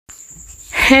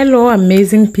Hello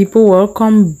amazing people,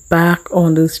 welcome back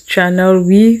on this channel.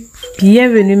 Oui,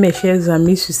 bienvenue mes chers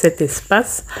amis sur cet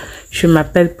espace. Je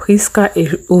m'appelle Priska et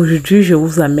aujourd'hui je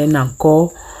vous amène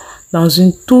encore dans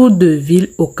une tour de ville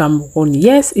au Cameroun.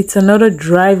 Yes, it's another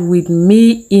drive with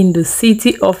me in the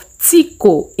city of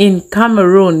Tiko in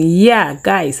Cameroon. Yeah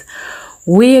guys,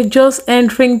 we're just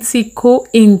entering Tiko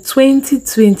in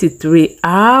 2023.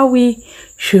 Ah oui,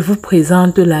 je vous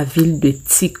présente la ville de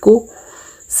Tiko.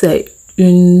 C'est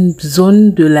une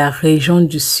zone de la région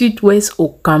du sud-ouest au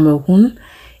Cameroun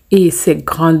et c'est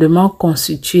grandement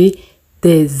constitué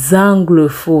des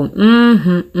anglophones.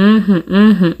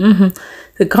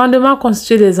 C'est grandement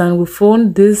constitué des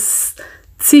anglophones. This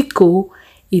Tiko,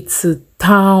 it's a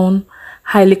town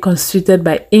highly constituted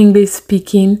by English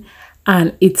speaking,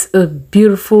 and it's a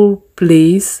beautiful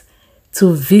place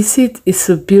to visit. It's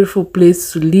a beautiful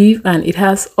place to live, and it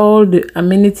has all the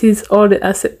amenities, all the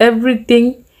assets,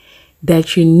 everything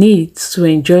that you need to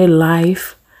enjoy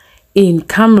life in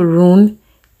Cameroon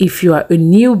if you are a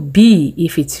newbie,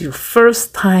 if it's your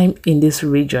first time in this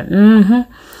region.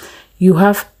 You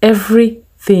have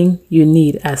everything you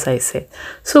need, as I said.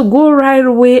 So go right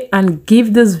away and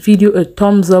give this video a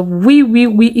thumbs up. Oui,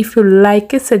 if you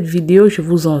like cette vidéo, je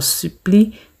vous en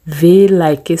supplie, veuillez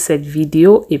liker cette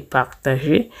vidéo et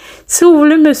partager. Si vous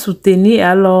voulez me soutenir,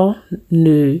 alors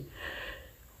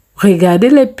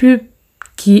regardez les pubs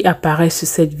qui apparaissent sur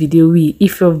cette vidéo. Oui, il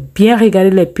faut bien regarder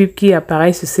les pubs qui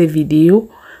apparaissent sur ces vidéos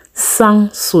sans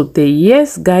sauter.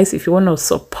 Yes guys, if you want to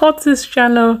support this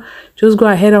channel, just go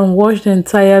ahead and watch the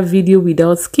entire video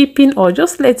without skipping, or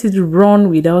just let it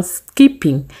run without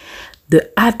skipping the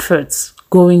adverts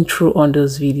going through on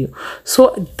this video.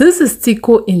 So this is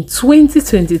Tiko in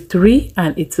 2023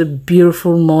 and it's a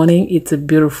beautiful morning, it's a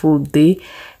beautiful day.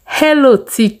 Hello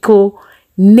Tiko,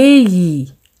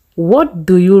 Neyi. What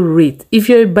do you rate? If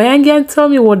you're a Bayangian, tell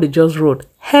me what they just wrote.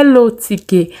 Hello,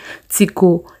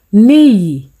 Tiko,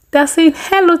 Neyi. They're saying,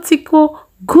 hello, Tiko,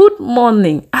 good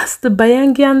morning, as the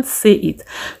Bayangians say it.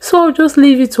 So I'll just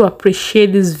leave you to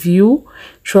appreciate this view.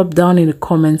 Drop down in the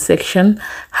comment section.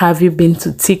 Have you been to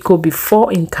Tiko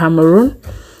before in Cameroon?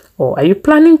 Or are you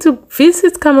planning to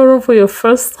visit Cameroon for your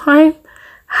first time?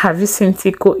 Have you seen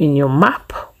Tiko in your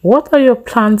map? What are your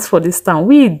plans for this town?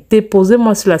 Oui,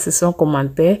 déposez-moi sur la section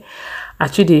commentaire.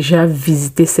 As-tu déjà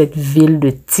visité cette ville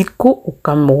de Tiko au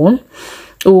Cameroun?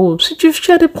 Ou si tu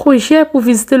as des projets pour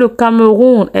visiter le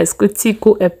Cameroun, est-ce que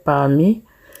Tiko est parmi?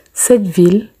 Cette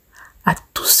ville a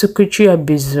tout ce que tu as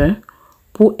besoin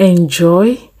pour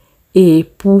enjoy et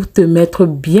pour te mettre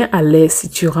bien à l'aise si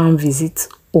tu rends visite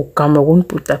au Cameroun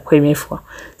pour ta première fois.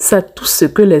 Ça a tout ce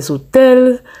que les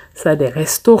hôtels, ça a des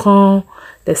restaurants,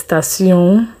 des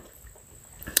stations,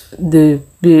 des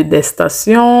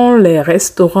stations, les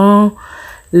restaurants,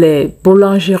 les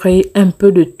boulangeries, un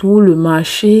peu de tout, le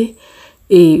marché.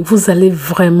 Et vous allez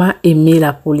vraiment aimer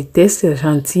la politesse et la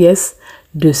gentillesse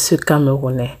de ce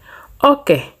Camerounais.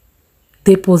 Ok,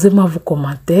 déposez-moi vos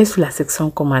commentaires sur la section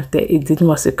commentaires et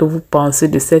dites-moi ce que vous pensez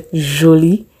de cette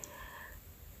jolie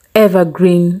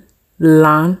evergreen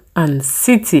land and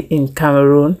city in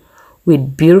Cameroon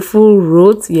with beautiful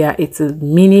roads. Yeah, it's a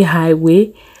mini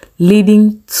highway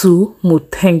leading to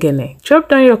Mutengene. Drop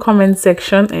down your comment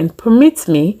section and permit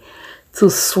me to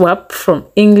swap from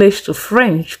English to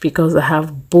French because I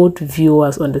have both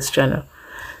viewers on this channel.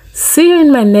 See you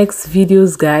in my next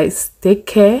videos guys. Take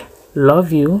care,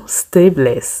 love you, stay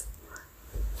blessed.